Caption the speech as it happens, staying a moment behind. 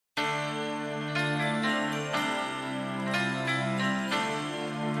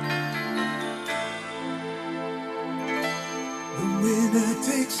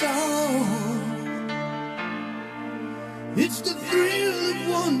it's all. It's the thrill of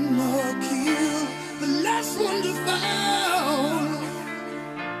one more kill, the last one to fall.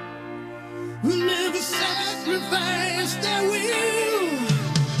 Will never sacrifice their will.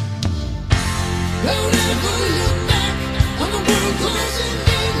 Don't ever look back on the world closing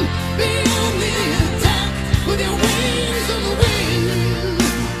in. Be on the attack with your wings on the wind.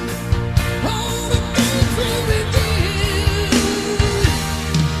 All the things will begin.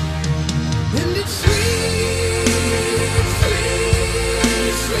 And it's sweet,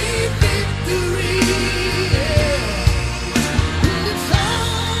 sweet, sweet victory. Yeah. And it's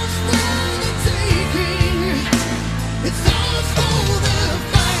ours for the taking. It's ours for the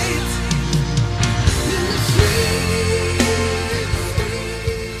fight. And it's sweet.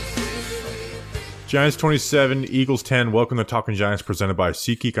 Giants 27, Eagles 10. Welcome to Talking Giants, presented by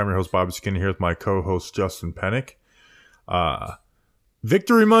SeatGeek. I'm your host, Bobby Skinner, here with my co-host, Justin Pennick.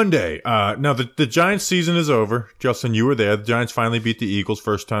 Victory Monday. Now, the Giants season is over. Justin, you were there. The Giants finally beat the Eagles,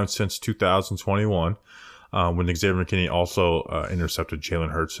 first time since 2021, when Xavier McKinney also intercepted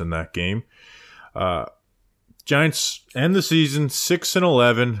Jalen Hurts in that game. Giants end the season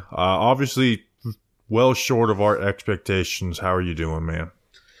 6-11. Obviously, well short of our expectations. How are you doing, man?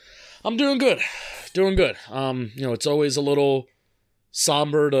 I'm doing good. Doing good. It's always a little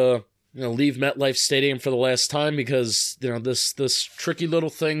somber to, leave MetLife Stadium for the last time because, this tricky little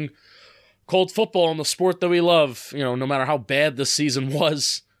thing called football and the sport that we love, no matter how bad the season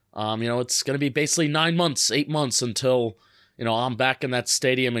was, it's going to be basically 8 months until, I'm back in that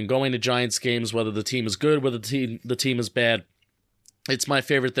stadium and going to Giants games, whether the team is good, whether the team is bad. It's my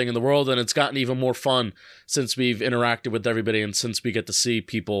favorite thing in the world, and it's gotten even more fun since we've interacted with everybody and since we get to see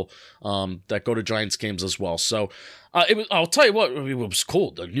people that go to Giants games as well. So I'll tell you what, it was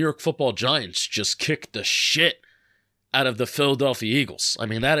cool. The New York Football Giants just kicked the shit out of the Philadelphia Eagles. I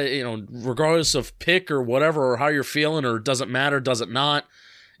mean, that, regardless of pick or whatever, or how you're feeling, or doesn't matter, does it not,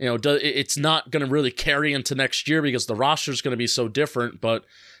 it's not going to really carry into next year because the roster is going to be so different. But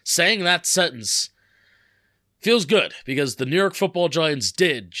saying that sentence feels good because the New York Football Giants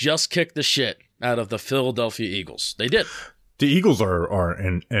did just kick the shit out of the Philadelphia Eagles. They did. The Eagles are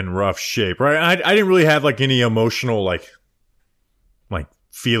in rough shape, right? I didn't really have any emotional like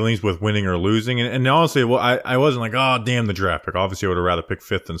feelings with winning or losing, and honestly, well, I wasn't like, oh damn the draft pick. Obviously, I would have rather picked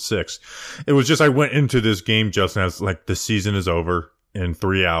 5th and 6th. It was just I went into this game just as the season is over in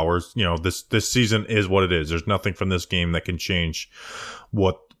 3 hours. This season is what it is. There's nothing from this game that can change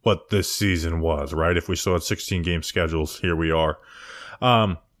what this season was, right? If we still had 16 game schedules, here we are.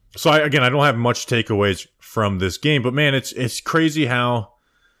 So I don't have much takeaways from this game, but man, it's crazy how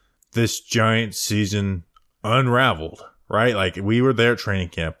this Giants season unraveled, right? We were there at training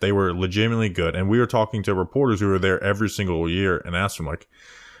camp. They were legitimately good. And we were talking to reporters who were there every single year and asked them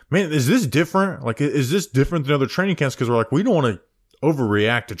man, is this different? Is this different than other training camps? Cause we're we don't want to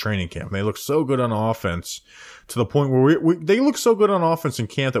overreact to training camp. And they look so good on offense to the point where they look so good on offense in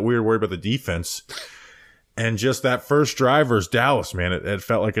camp that we were worried about the defense. And just that first drive versus Dallas, man, it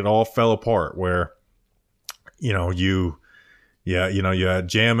felt like it all fell apart where, you had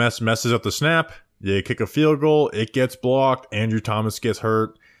JMS messes up the snap, you kick a field goal, it gets blocked, Andrew Thomas gets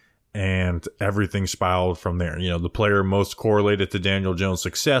hurt, and everything spiraled from there. The player most correlated to Daniel Jones'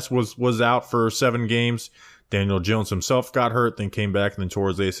 success was out for 7 games. Daniel Jones himself got hurt, then came back and then tore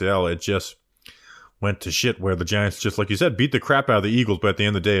his ACL. It just went to shit where the Giants, just like you said, beat the crap out of the Eagles, but at the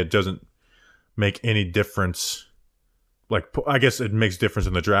end of the day, it doesn't make any difference. I guess it makes difference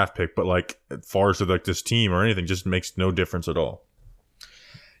in the draft pick, but as far as this team or anything, just makes no difference at all.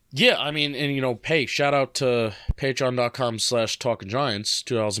 Yeah, I mean, and hey, shout out to patreon.com/talkinggiants,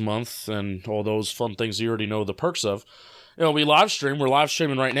 $2 a month, and all those fun things you already know the perks of. We live stream. We're live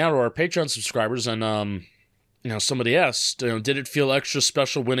streaming right now to our Patreon subscribers, and somebody asked, did it feel extra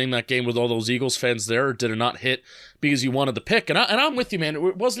special winning that game with all those Eagles fans there, or did it not hit because you wanted the pick? And I'm with you, man.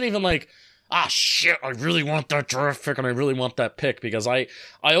 It wasn't even shit, I really want that draft pick and I really want that pick, because I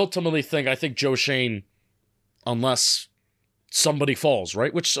ultimately think Joe Shane, unless somebody falls,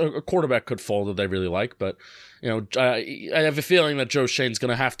 right? Which a quarterback could fall that they really like, but I have a feeling that Joe Shane's going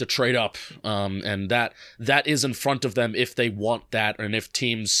to have to trade up, and that is in front of them if they want that, and if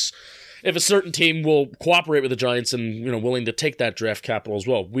a certain team will cooperate with the Giants and, willing to take that draft capital as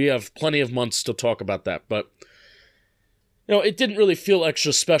well. We have plenty of months to talk about that, but, it didn't really feel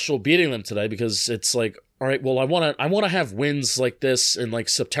extra special beating them today because it's all right, well, I want to have wins like this in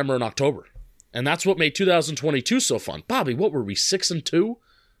September and October. And that's what made 2022 so fun. Bobby, what were we, 6-2?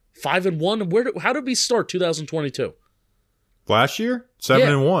 5-1? How did we start 2022? Last year?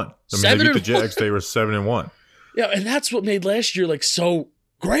 7-1. I mean, they beat the Jags, they were 7-1. Yeah, and that's what made last year so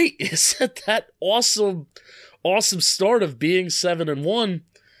great. Is that awesome start of being 7-1,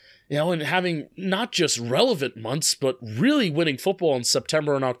 and having not just relevant months, but really winning football in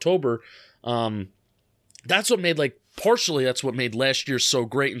September and October. That's what made that's what made last year so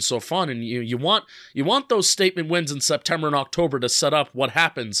great and so fun. And you want those statement wins in September and October to set up what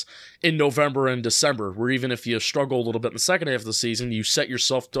happens in November and December, where even if you struggle a little bit in the second half of the season, you set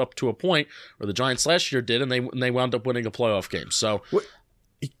yourself up to a point where the Giants last year did, and they wound up winning a playoff game. So,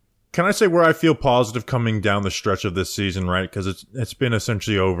 can I say where I feel positive coming down the stretch of this season, right? Because it's been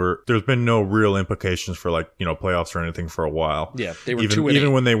essentially over. There's been no real implications for playoffs or anything for a while. Yeah, they were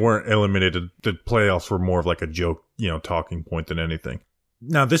even when they weren't eliminated, the playoffs were more of like a joke, talking point than anything.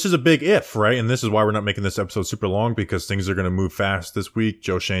 Now, this is a big if, right? And this is why we're not making this episode super long, because things are going to move fast this week.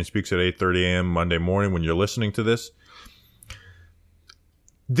 Joe Shane speaks at 8:30 a.m. Monday morning when you're listening to this.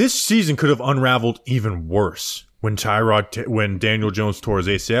 This season could have unraveled even worse when Daniel Jones tore his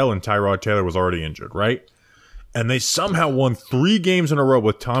ACL and Tyrod Taylor was already injured, right? And they somehow won 3 games in a row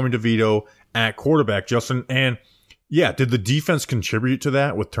with Tommy DeVito at quarterback, Justin. And yeah, did the defense contribute to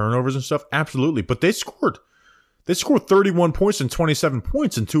that with turnovers and stuff? Absolutely. But they scored 31 points and 27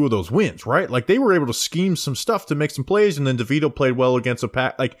 points in 2 of those wins, right? Like, they were able to scheme some stuff to make some plays, and then DeVito played well against a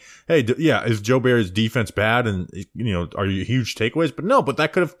pack. Like, hey, is Joe Barry's defense bad? And, are you huge takeaways? But no, but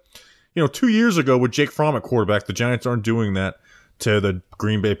that could have, 2 years ago with Jake Fromm at quarterback, the Giants aren't doing that to the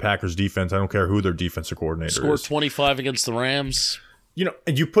Green Bay Packers defense. I don't care who their defensive coordinator is. Scored 25 against the Rams.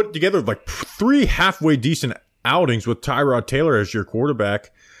 And you put together 3 halfway decent outings with Tyrod Taylor as your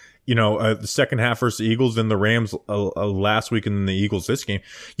quarterback. The second half versus the Eagles, then the Rams last week, and then the Eagles this game.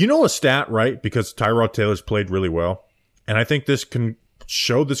 A stat, right? Because Tyrod Taylor's played really well. And I think this can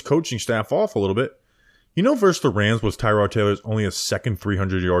show this coaching staff off a little bit. Versus the Rams was Tyrod Taylor's only a second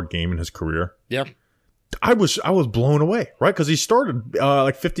 300-yard game in his career. Yeah. I was blown away, right? Because he started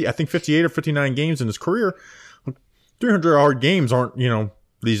 58 or 59 games in his career. 300-yard games aren't,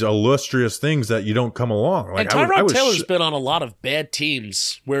 these illustrious things that you don't come along. And Tyrod Taylor's been on a lot of bad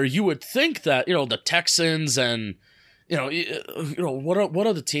teams where you would think that, the Texans and, what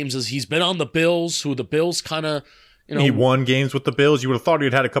other teams is he's been on? The Bills, who the Bills kind of, he won games with the Bills. You would have thought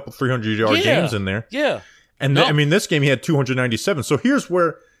he'd had a couple 300-yard games in there. Yeah. And this game he had 297. So here's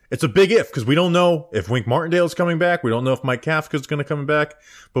where it's a big if, because we don't know if Wink Martindale's coming back. We don't know if Mike Kafka's going to come back.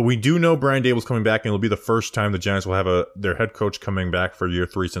 But we do know Brian Dable's coming back, and it'll be the first time the Giants will have their head coach coming back for year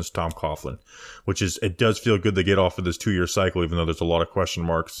 3 since Tom Coughlin, it does feel good to get off of this 2-year cycle, even though there's a lot of question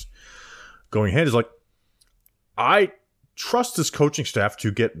marks going ahead. I trust this coaching staff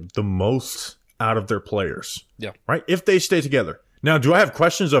to get the most out of their players. Yeah. Right? If they stay together. Now, do I have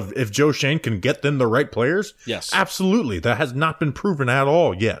questions of if Joe Shane can get them the right players? Yes. Absolutely. That has not been proven at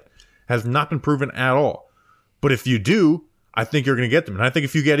all yet. Has not been proven at all. But if you do, I think you're going to get them. And I think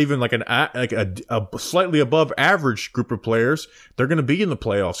if you get even a slightly above average group of players, they're going to be in the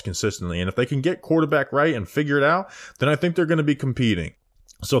playoffs consistently. And if they can get quarterback right and figure it out, then I think they're going to be competing.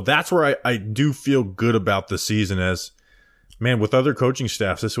 So that's where I do feel good about the season as, man, with other coaching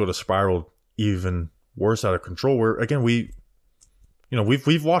staffs, this would have spiraled even worse out of control. Where, again, we've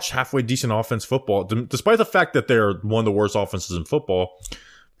watched halfway decent offense football, despite the fact that they're one of the worst offenses in football,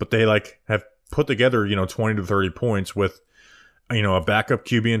 but they have put together, 20 to 30 points with, a backup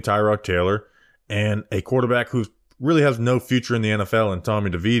QB in Tyrod Taylor and a quarterback who really has no future in the NFL in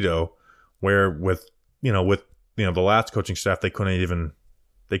Tommy DeVito, where with the last coaching staff, they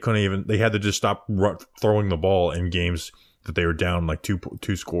had to just stop throwing the ball in games that they were down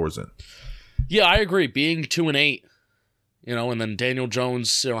two scores in. Yeah, I agree. Being 2-8, and then Daniel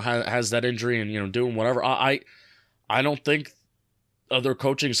Jones, has that injury and, doing whatever. I don't think other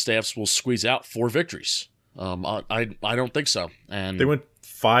coaching staffs will squeeze out 4 victories. I don't think so. And they went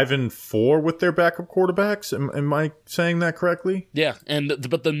 5-4 with their backup quarterbacks. Am I saying that correctly? Yeah,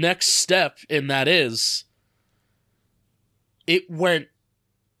 but the next step in that is it went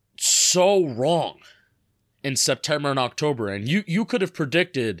so wrong in September and October, and you could have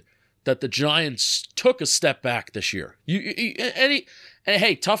predicted that the Giants took a step back this year.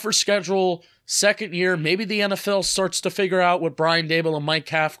 Hey, tougher schedule, second year, maybe the NFL starts to figure out what Brian Dable and Mike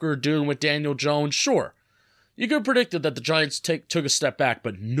Kafka are doing with Daniel Jones. Sure, you could have predicted that the Giants took a step back,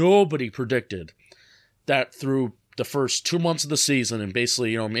 but nobody predicted that through the first 2 months of the season, and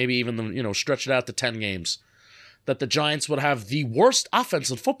basically, maybe even stretch it out to 10 games, that the Giants would have the worst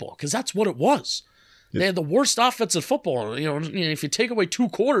offense in football, because that's what it was. They had the worst offense in football. If you take away 2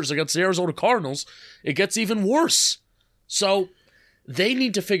 quarters against the Arizona Cardinals, it gets even worse. So they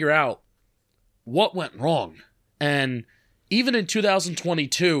need to figure out what went wrong. And even in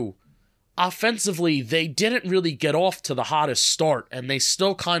 2022, offensively, they didn't really get off to the hottest start, and they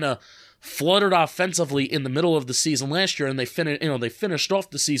still kind of fluttered offensively in the middle of the season last year, and they finished off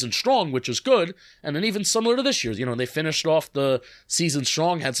the season strong, which is good. And then even similar to this year, they finished off the season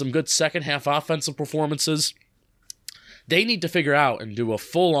strong, had some good second half offensive performances. They need to figure out and do a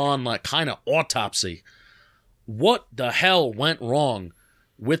full-on kind of autopsy. What the hell went wrong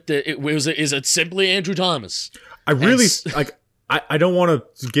with is it simply Andrew Thomas? I really I don't want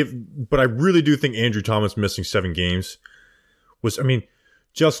to give, but I really do think Andrew Thomas missing 7 games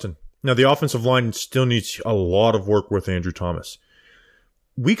Justin. Now the offensive line still needs a lot of work with Andrew Thomas.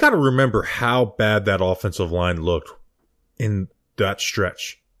 We got to remember how bad that offensive line looked in that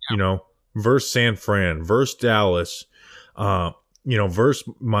stretch. Versus San Fran, versus Dallas, versus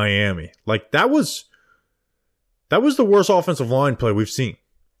Miami. That was the worst offensive line play we've seen,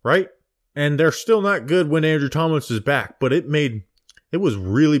 right? And they're still not good when Andrew Thomas is back, but it was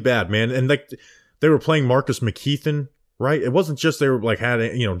really bad, man. And they were playing Marcus McKeithen, right? It wasn't just they were had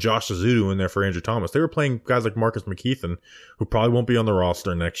Josh Azudu in there for Andrew Thomas. They were playing guys like Marcus McKeithen, who probably won't be on the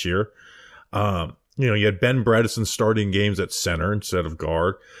roster next year. You had Ben Bredesen starting games at center instead of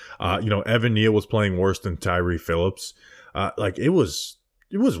guard. Evan Neal was playing worse than Tyree Phillips. It was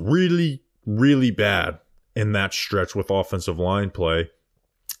really, really bad in that stretch with offensive line play.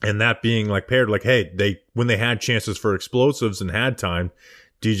 And that being paired, when they had chances for explosives and had time,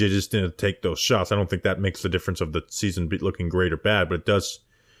 DJ just didn't take those shots. I don't think that makes the difference of the season looking great or bad, but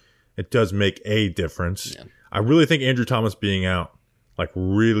it does make a difference. Yeah. I really think Andrew Thomas being out,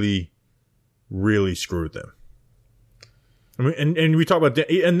 really, really screwed them. And we talk about,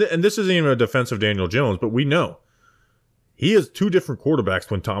 and this isn't even a defense of Daniel Jones, but we know he has 2 different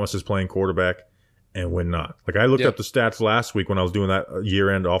quarterbacks when Thomas is playing quarterback and when not. I looked up the stats last week when I was doing that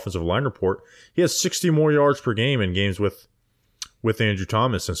year-end offensive line report. He has 60 more yards per game in games with Andrew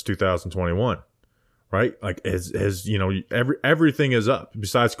Thomas since 2021, right? Everything is up.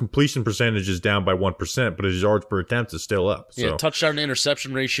 Besides completion percentage is down by 1%, but his yards per attempt is still up. So. Yeah, touchdown to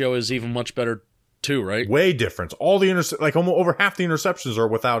interception ratio is even much better too, right? Way different. All the almost over half the interceptions are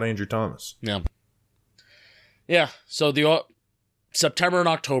without Andrew Thomas. Yeah. Yeah. So the September and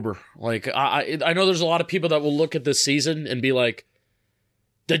October, I know there's a lot of people that will look at this season and be like,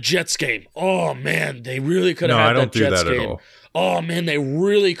 the Jets game. Oh man, they really could have had that Jets game. At all. Oh man, they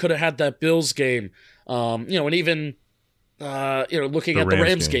really could have had that Bills game. And even looking at the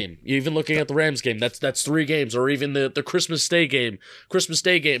Rams game. Even looking at the Rams game, that's 3 games, or even the Christmas Day game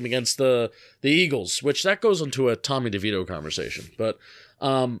against the Eagles, which that goes into a Tommy DeVito conversation. But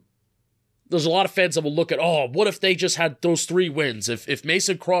there's a lot of fans that will look at, what if they just had those 3 wins? If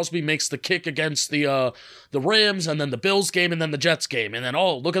Mason Crosby makes the kick against the Rams, and then the Bills game, and then the Jets game, and then,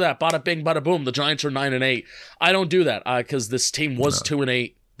 look at that, bada bing, bada boom, the Giants are 9-8. I don't do that, because this team was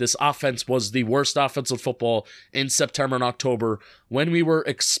 2-8. This offense was the worst offensive football in September and October, when we were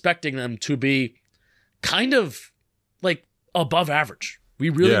expecting them to be kind of above average. We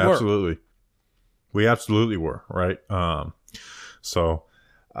really were. Absolutely. We absolutely were, right?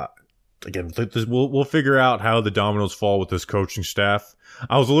 Again, we'll figure out how the dominoes fall with this coaching staff.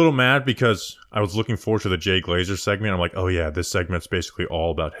 I was a little mad because I was looking forward to the Jay Glazer segment. I'm like, oh yeah, this segment's basically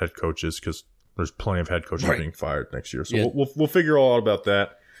all about head coaches, because there's plenty of head coaches being fired next year. So we'll figure all out about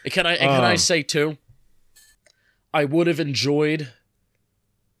that. Can I say too? I would have enjoyed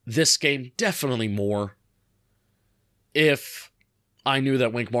this game definitely more if I knew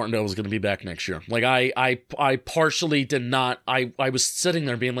that Wink Martindale was going to be back next year. I partially did not. I was sitting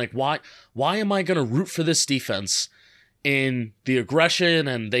there being like, why am I going to root for this defense in the aggression?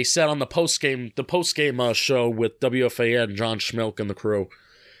 And they said on the post game show with WFAN, John Schmilk and the crew,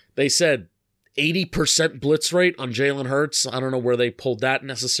 they said 80% blitz rate on Jalen Hurts. I don't know where they pulled that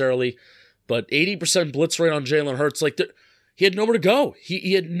necessarily, but 80% blitz rate on Jalen Hurts. He had nowhere to go.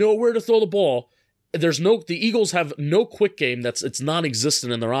 He had nowhere to throw the ball. The Eagles have no quick game. It's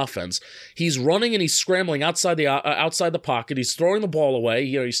non-existent in their offense. He's running and he's scrambling outside the pocket. He's throwing the ball away.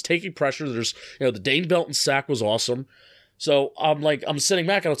 He's taking pressure. There's the Dane Belton sack was awesome. So I'm sitting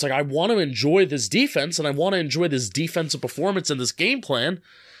back and it's I want to enjoy this defense, and I want to enjoy this defensive performance and this game plan,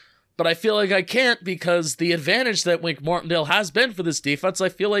 but I feel like I can't, because the advantage that Wink Martindale has been for this defense, I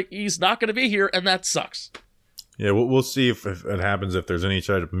feel like he's not going to be here, and that sucks. Yeah, we'll see if it happens, if there's any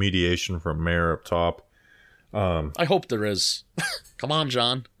type of mediation from Mayor up top. I hope there is. Come on,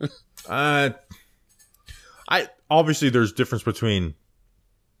 John. Obviously there's difference between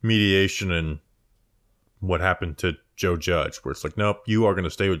mediation and what happened to Joe Judge, where it's nope, you are going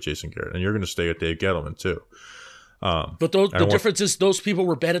to stay with Jason Garrett, and you're going to stay with Dave Gettleman too. But the difference is those people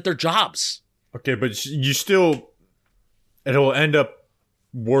were bad at their jobs. Okay, but you still, it'll end up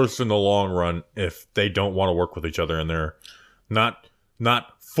worse in the long run if they don't want to work with each other and they're not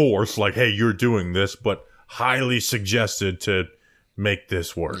forced, like, hey, you're doing this, but highly suggested to make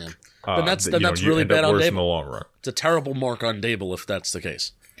this work. Yeah. Then that's really bad on Dable. In the long run. It's a terrible mark on Dable if that's the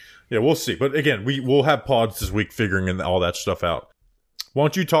case. Yeah, we'll see. But again, we'll have pods this week figuring all that stuff out. Why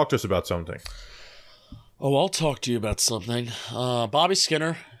don't you talk to us about something? Oh, I'll talk to you about something. Bobby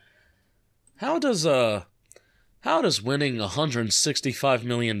Skinner. How does winning $165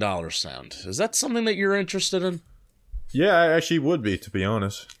 million sound? Is that something that you're interested in? Yeah, I actually would be, to be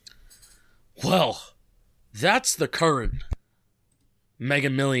honest. Well, that's the current Mega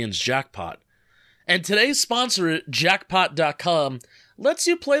Millions jackpot. And today's sponsor, Jackpot.com, lets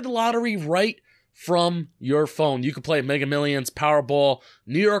you play the lottery right from your phone. You can play Mega Millions, Powerball,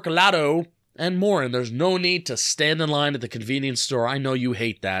 New York Lotto, and more. And there's no need to stand in line at the convenience store. I know you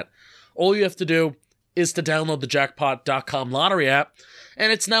hate that. All you have to do is to download the Jackpot.com lottery app.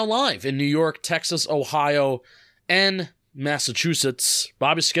 And it's now live in New York, Texas, Ohio, and Massachusetts.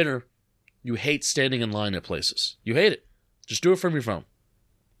 Bobby Skinner, you hate standing in line at places. You hate it. Just do it from your phone.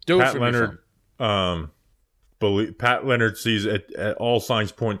 Pat Leonard sees at all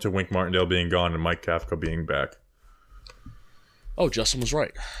signs point to Wink Martindale being gone and Mike Kafka being back. Oh, Justin was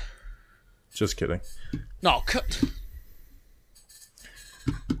right. Just kidding. No, cut.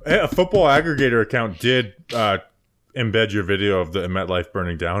 A football aggregator account did embed your video of the MetLife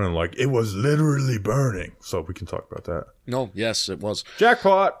burning down and it was literally burning. So we can talk about that. No, yes, it was.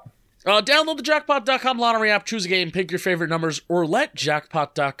 Jackpot. Download the Jackpot.com lottery app, choose a game, pick your favorite numbers, or let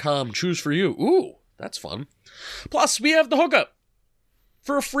Jackpot.com choose for you. Ooh, that's fun. Plus, we have the hookup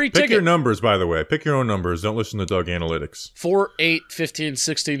for a free ticket. Pick your numbers, by the way. Pick your own numbers. Don't listen to Doug Analytics. 4, 8, 15,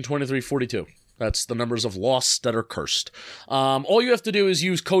 16, 23, 42. That's the numbers of loss that are cursed. All you have to do is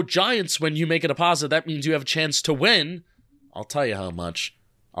use code GIANTS when you make a deposit. That means you have a chance to win. I'll tell you how much.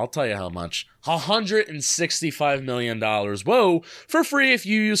 $165 million. Whoa, for free if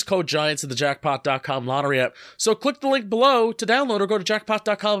you use code GIANTS at the Jackpot.com lottery app. So click the link below to download or go to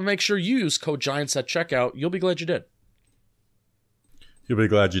Jackpot.com and make sure you use code GIANTS at checkout. You'll be glad you did. You'll be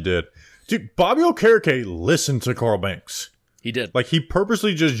glad you did. Dude, Bobby Okereke listened to Carl Banks. He did. He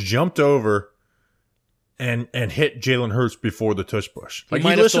purposely just jumped over and hit Jalen Hurts before the tush push. He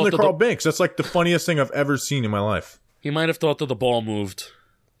listened to Carl Banks. That's the funniest thing I've ever seen in my life. He might have thought that the ball moved.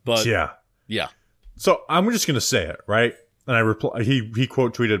 But yeah. Yeah. So I'm just gonna say it, right? And I reply. He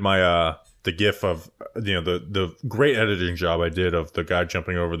quote tweeted my the gif of the great editing job I did of the guy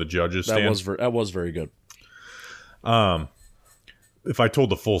jumping over the judges stand. That was very good. If I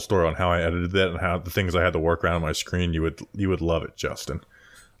told the full story on how I edited that and how the things I had to work around on my screen, you would love it, Justin.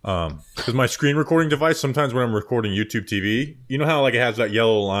 Because my screen recording device, sometimes when I'm recording YouTube TV, you know how it has that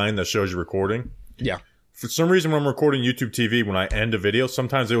yellow line that shows you recording? Yeah. For some reason, when I'm recording YouTube TV, when I end a video,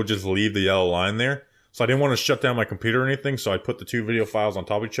 sometimes it will just leave the yellow line there. So I didn't want to shut down my computer or anything, so I put the two video files on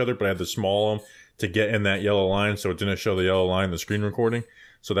top of each other, but I had to small them to get in that yellow line, so it didn't show the yellow line in the screen recording.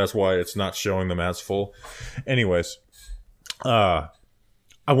 So that's why it's not showing them as full. Anyways, I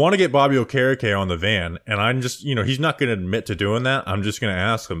want to get Bobby Okereke on the van, and I'm just, he's not going to admit to doing that. I'm just going to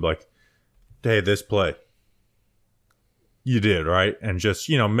ask him, hey, this play, you did, right? And just,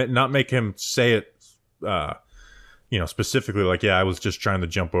 not make him say it, specifically yeah, I was just trying to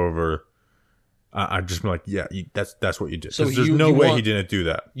jump over. I'd just be yeah, that's what you did. So there's no way he didn't do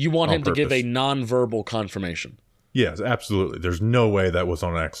that. You want him to give a non-verbal confirmation. Yes, absolutely. There's no way that was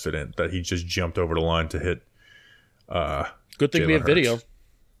on accident, that he just jumped over the line to hit. Good thing we have video.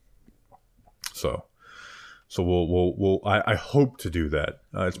 So we'll I hope to do that.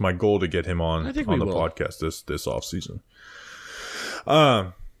 It's my goal to get him on the podcast this off season.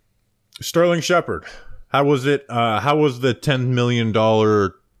 Sterling Shepard. How was it? How was the $10 million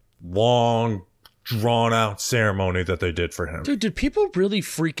long, drawn-out ceremony that they did for him? Dude, did people really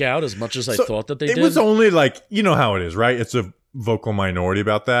freak out as much as I thought that they did? It was only you know how it is, right? It's a vocal minority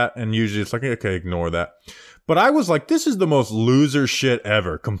about that, and usually it's okay, ignore that. But I was this is the most loser shit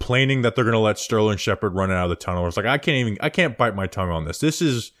ever, complaining that they're going to let Sterling Shepard run out of the tunnel. It's I can't bite my tongue on this. This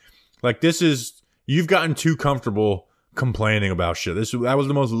is, you've gotten too comfortable complaining about shit. That was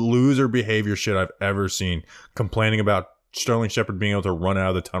the most loser behavior shit I've ever seen. Complaining about Sterling Shepard being able to run out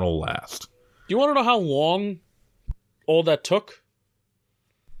of the tunnel last. Do you want to know how long all that took?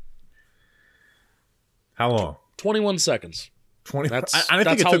 How long? 21 seconds. 20. I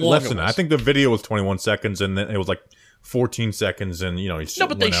think it took less than that. I think the video was 21 seconds, and then it was 14 seconds, and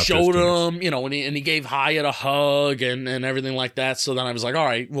but they showed him, and he gave Hyatt a hug and everything like that. So then I was all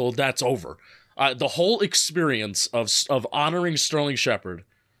right, well, that's over. The whole experience of honoring Sterling Shepard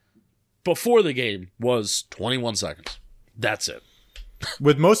before the game was 21 seconds. That's it.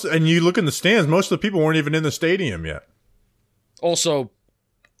 And you look in the stands, most of the people weren't even in the stadium yet. Also,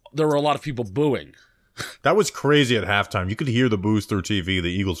 there were a lot of people booing. That was crazy at halftime. You could hear the boos through TV, the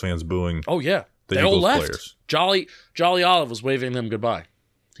Eagles fans booing. Oh, yeah. The they Eagles all left. Players. Jolly Olive was waving them goodbye.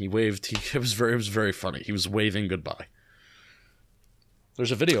 He waved. It was very funny. He was waving goodbye.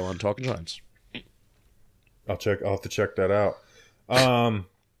 There's a video on Talking Giants. I'll have to check that out.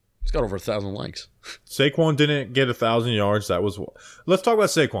 It's got over 1,000 likes. Saquon didn't get 1,000 yards. Let's talk about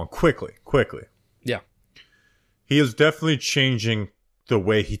Saquon quickly. Yeah. He is definitely changing the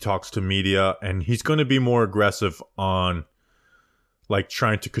way he talks to media, and he's going to be more aggressive on like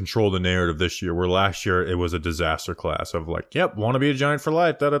trying to control the narrative this year, where last year it was a disaster class of like, yep, want to be a Giant for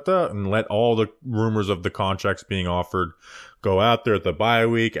life, and let all the rumors of the contracts being offered go out there at the bye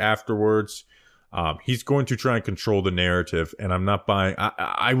week afterwards. He's going to try and control the narrative, and I'm not buying.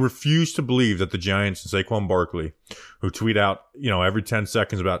 I refuse to believe that the Giants and Saquon Barkley, who tweet out, every 10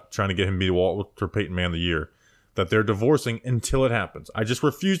 seconds about trying to get him to be Walter Payton Man of the Year, that they're divorcing until it happens. I just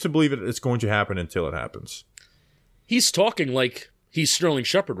refuse to believe it's going to happen until it happens. He's talking like he's Sterling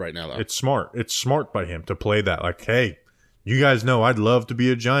Shepard right now, though. It's smart. It's smart by him to play that. Like, hey, you guys know I'd love to be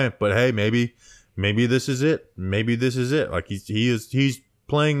a Giant, but hey, maybe this is it. Maybe this is it. Like he's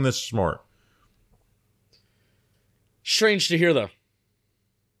playing this smart. Strange to hear, though.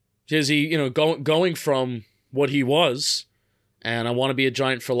 Because he, going from what he was, and I want to be a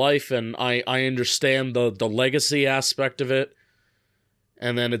Giant for life, and I understand the legacy aspect of it.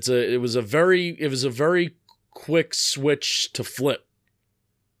 And then it was a very quick switch to flip.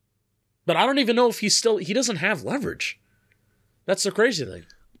 But I don't even know if he doesn't have leverage. That's the crazy thing.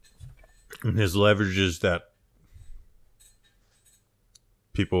 And his leverage is that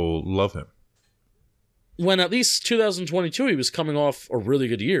people love him. When at least 2022 he was coming off a really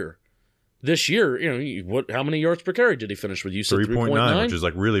good year. This year, how many yards per carry did he finish with? You said 3.9, which is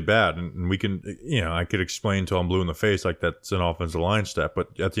like really bad. And we can, I could explain till I'm blue in the face like that's an offensive line step.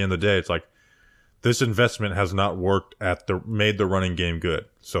 But at the end of the day, it's like this investment has not worked made the running game good.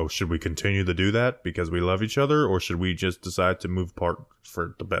 So should we continue to do that because we love each other, or should we just decide to move apart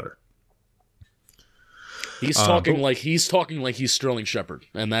for the better? He's talking like he's Sterling Shepard,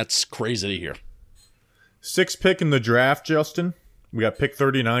 and that's crazy to hear. 6th pick in the draft, Justin. We got pick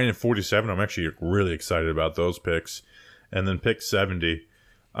 39 and 47. I'm actually really excited about those picks. And then pick 70.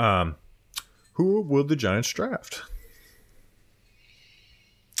 Who will the Giants draft?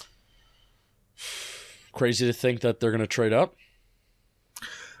 Crazy to think that they're going to trade up.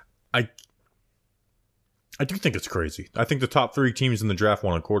 I do think it's crazy. I think the top 3 teams in the draft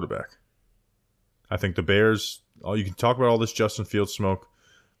want a quarterback. I think the Bears, you can talk about all this Justin Fields smoke.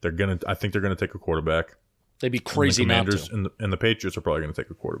 I think they're going to take a quarterback. They'd be crazy not to. Commanders and the Patriots are probably going to take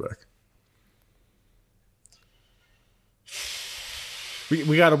a quarterback.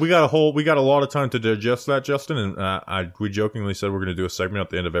 We got a lot of time to digest that, Justin. And we jokingly said we're going to do a segment at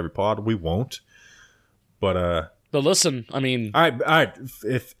the end of every pod. We won't. But listen, I mean, all right.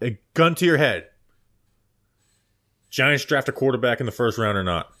 If a gun to your head, Giants draft a quarterback in the first round or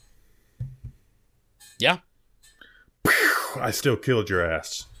not? Yeah. I still killed your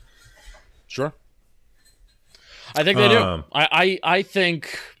ass. Sure. I think they do.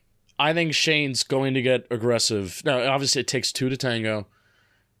 I think Shane's going to get aggressive. Now, obviously, it takes 2 to tango.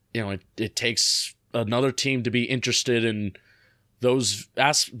 It takes another team to be interested in those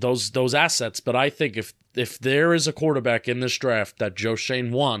assets. But I think if there is a quarterback in this draft that Joe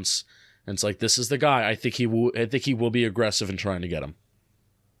Shane wants, and it's like this is the guy, I think he will be aggressive in trying to get him.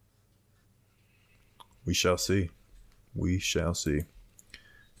 We shall see. We shall see.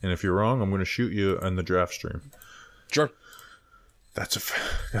 And if you're wrong, I'm going to shoot you in the draft stream. Sure.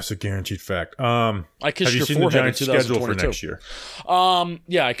 That's a guaranteed fact. I kissed your forehead in 2022. Schedule for next year?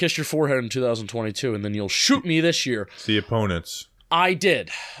 Yeah, I kissed your forehead in 2022, and then you'll shoot me this year. The opponents. I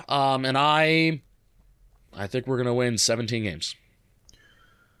did. And I think we're going to win 17 games.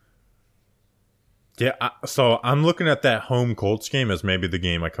 Yeah, so I'm looking at that home Colts game as maybe the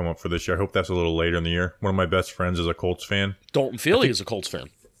game I come up for this year. I hope that's a little later in the year. One of my best friends is a Colts fan. Dalton Feely is a Colts fan.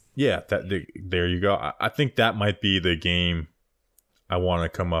 Yeah, there you go. I think that might be the game I want to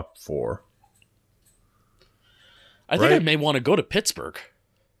come up for. I think I may want to go to Pittsburgh.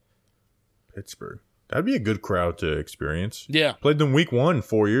 Pittsburgh. That'd be a good crowd to experience. Yeah. Played them week 1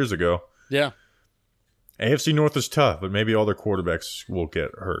 4 years ago. Yeah. AFC North is tough, but maybe all their quarterbacks will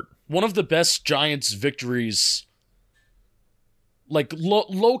get hurt. One of the best Giants victories, like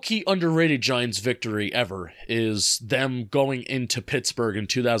low-key underrated Giants victory ever, is them going into Pittsburgh in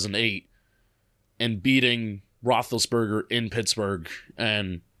 2008 and beating Roethlisberger in Pittsburgh.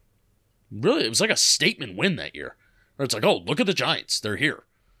 And really, it was like a statement win that year. Or it's like, oh, look at the Giants. They're here.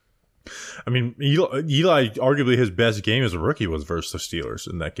 I mean, Eli, arguably his best game as a rookie was versus the Steelers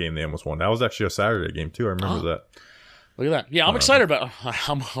in that game they almost won. That was actually a Saturday game, too. I remember that. Look at that. Yeah, I'm excited about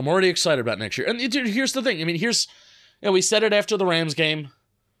I'm already excited about next year. And dude, here's the thing. I mean, we said it after the Rams game.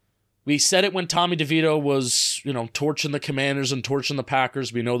 We said it when Tommy DeVito was, torching the Commanders and torching the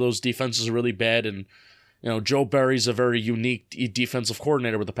Packers. We know those defenses are really bad, and, Joe Barry's a very unique defensive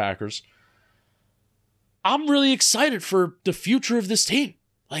coordinator with the Packers. I'm really excited for the future of this team.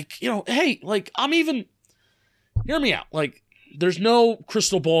 Like, hey, like, hear me out. Like, there's no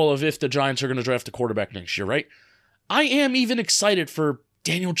crystal ball of if the Giants are going to draft a quarterback next year, right? I am even excited for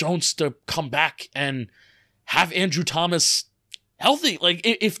Daniel Jones to come back and have Andrew Thomas healthy. Like,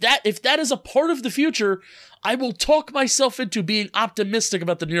 if that is a part of the future, I will talk myself into being optimistic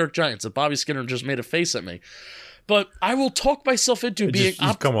about the New York Giants. And Bobby Skinner just made a face at me. But I will talk myself into being...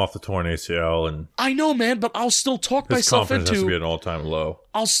 He's come off the torn ACL, and... I know, man, but I'll still talk myself into... His confidence has to be at an all-time low.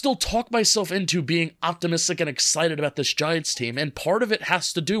 I'll still talk myself into being optimistic and excited about this Giants team, and part of it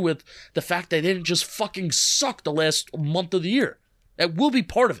has to do with the fact they didn't just fucking suck the last month of the year. That will be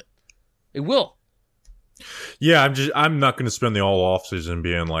part of it. It will. Yeah, I'm not going to spend the all offseason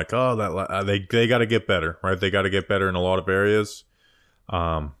being like, oh, they got to get better, right? They got to get better in a lot of areas.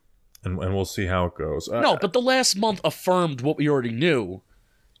 And we'll see how it goes. No, but the last month affirmed what we already knew.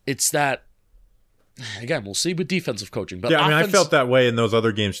 It's that, again, we'll see with defensive coaching. But yeah, I felt that way in those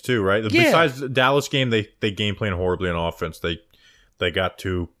other games too, right? Yeah. Besides the Dallas game, they game plan horribly on offense. They got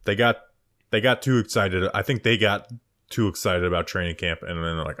too excited. I think they got too excited about training camp, and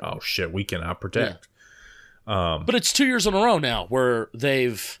then they're like, oh shit, we cannot protect. Yeah. But it's 2 years in a row now where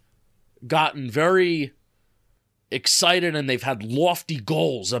they've gotten very excited and they've had lofty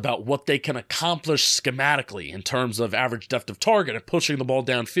goals about what they can accomplish schematically in terms of average depth of target and pushing the ball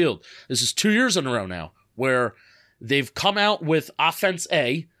downfield. This is 2 years in a row now where they've come out with offense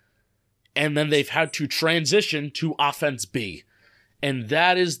A and then they've had to transition to offense B. And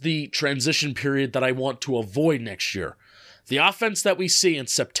that is the transition period that I want to avoid next year. The offense that we see in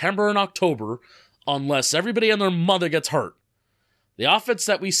September and October, unless everybody and their mother gets hurt, the offense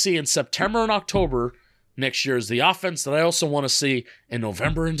that we see in September and October next year is the offense that I also want to see in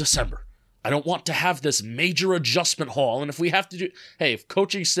November and December. I don't want to have this major adjustment haul. And if we have to if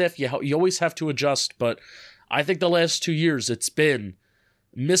coaching staff, you always have to adjust. But I think the last 2 years, it's been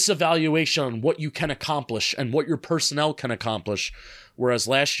misevaluation on what you can accomplish and what your personnel can accomplish. Whereas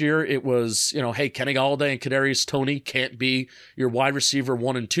last year it was, hey, Kenny Golladay and Kadarius Toney can't be your wide receiver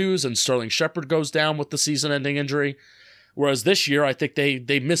 1 and 2s, and Sterling Shepard goes down with the season-ending injury. Whereas this year, I think they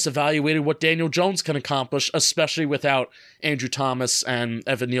misevaluated what Daniel Jones can accomplish, especially without Andrew Thomas and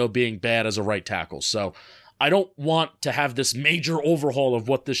Evan Neal being bad as a right tackle. So I don't want to have this major overhaul of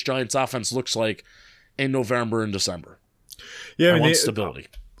what this Giants offense looks like in November and December. Yeah, I want stability.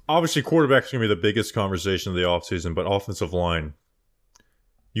 Obviously, quarterback's going to be the biggest conversation of the offseason, but offensive line,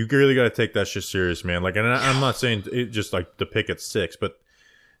 you really got to take that shit serious, man. Like, and I'm not saying it just like the pick at 6, but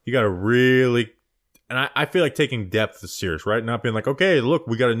you got to really... And I feel like taking depth is serious, right? Not being like, okay, look,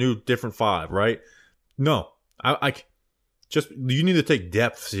 we got a new different 5, right? No, you need to take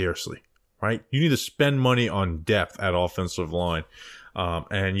depth seriously, right? You need to spend money on depth at offensive line.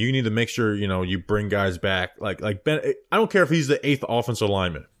 And you need to make sure, you bring guys back. Like Ben, I don't care if he's the 8th offensive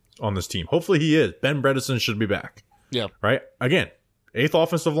lineman on this team. Hopefully he is. Ben Bredesen should be back. Yeah. Right? Again, 8th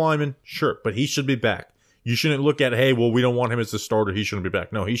offensive lineman, sure, but he should be back. You shouldn't look at, hey, well, we don't want him as the starter. He shouldn't be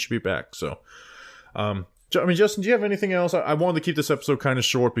back. No, he should be back. So, Justin, do you have anything else? I wanted to keep this episode kind of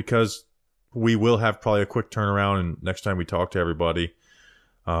short because we will have probably a quick turnaround and next time we talk to everybody.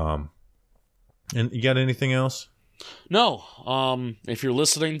 And you got anything else? No. If you're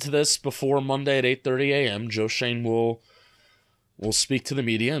listening to this before Monday at 8:30 a.m., Joe Shane will speak to the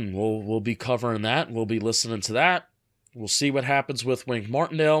media and we'll be covering that. We'll be listening to that. We'll see what happens with Wink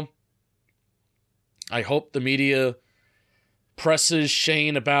Martindale. I hope the media presses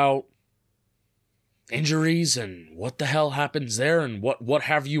Shane about injuries and what the hell happens there and what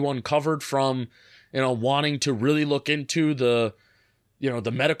have you uncovered from, wanting to really look into the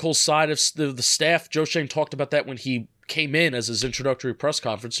medical side of the staff. Joe Shane talked about that when he came in as his introductory press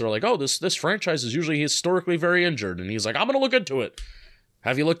conference. They're like, oh, this franchise is usually historically very injured. And he's like, I'm going to look into it.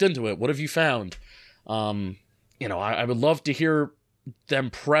 Have you looked into it? What have you found? I would love to hear them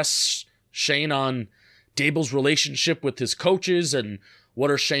press Shane on Dable's relationship with his coaches and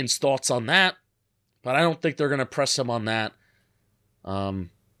what are Shane's thoughts on that. But I don't think they're going to press him on that. And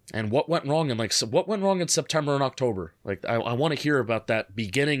what went wrong in September and October? Like, I want to hear about that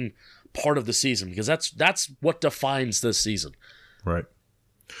beginning part of the season because that's what defines this season. Right.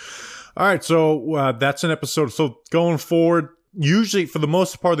 All right, so that's an episode. So going forward, usually for the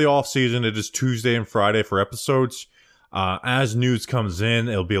most part of the off season, it is Tuesday and Friday for episodes. As news comes in,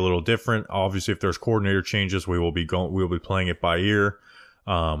 it'll be a little different. Obviously, if there's coordinator changes, we'll be playing it by ear.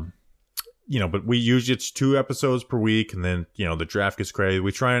 But we usually it's 2 episodes per week, and then the draft gets crazy.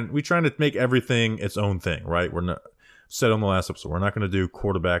 We trying to make everything its own thing, right? We're not said on the last episode. We're not going to do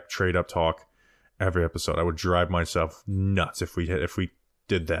quarterback trade up talk every episode. I would drive myself nuts if we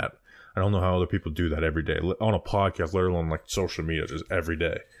did that. I don't know how other people do that every day on a podcast, let alone like social media, just every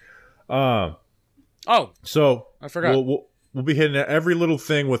day. So I forgot. We'll be hitting every little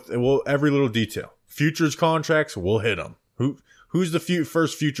thing every little detail. Futures contracts, we'll hit them. Who's the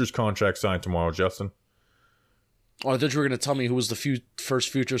first futures contract signed tomorrow, Justin? Oh, I thought you were going to tell me who was the first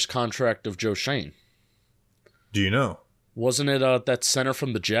futures contract of Joe Shane. Do you know? Wasn't it that center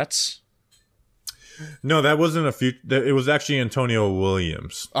from the Jets? No, that wasn't a it was actually Antonio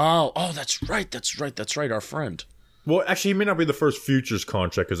Williams. Oh, that's right. Our friend. Well, actually, he may not be the first futures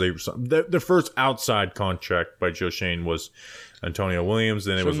contract because the first outside contract by Joe Shane was Antonio Williams.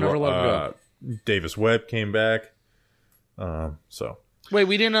 Then it was Davis Webb came back. Wait,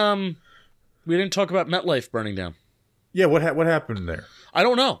 we didn't talk about MetLife burning down. Yeah, what happened there? I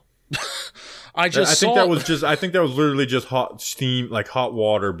don't know. I think that was literally just hot steam, like hot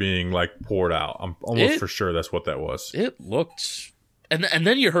water being like poured out. I'm almost for sure that's what that was. It looked, and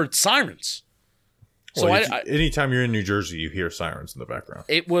then you heard sirens. So anytime you're in New Jersey, you hear sirens in the background.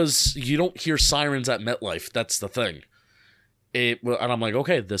 You don't hear sirens at MetLife. That's the thing. And I'm like,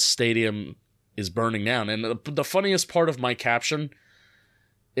 okay, this stadium is burning down. And the funniest part of my caption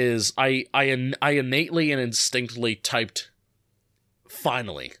is I innately and instinctively typed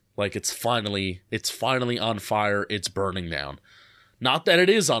finally. Like it's finally on fire, it's burning down. Not that it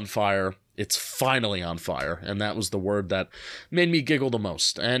is on fire, it's finally on fire. And that was the word that made me giggle the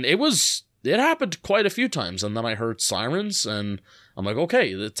most. And it happened quite a few times, and then I heard sirens and I'm like,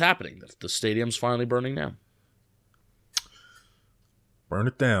 okay, it's happening. The stadium's finally burning down. Burn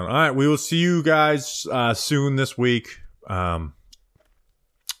it down. All right, we will see you guys soon this week.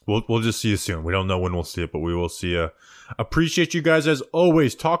 We'll just see you soon. We don't know when we'll see it, but we will see you. Appreciate you guys as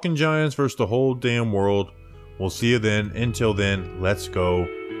always. Talking Giants versus the whole damn world. We'll see you then. Until then, let's go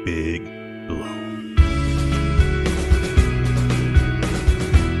Big Blue.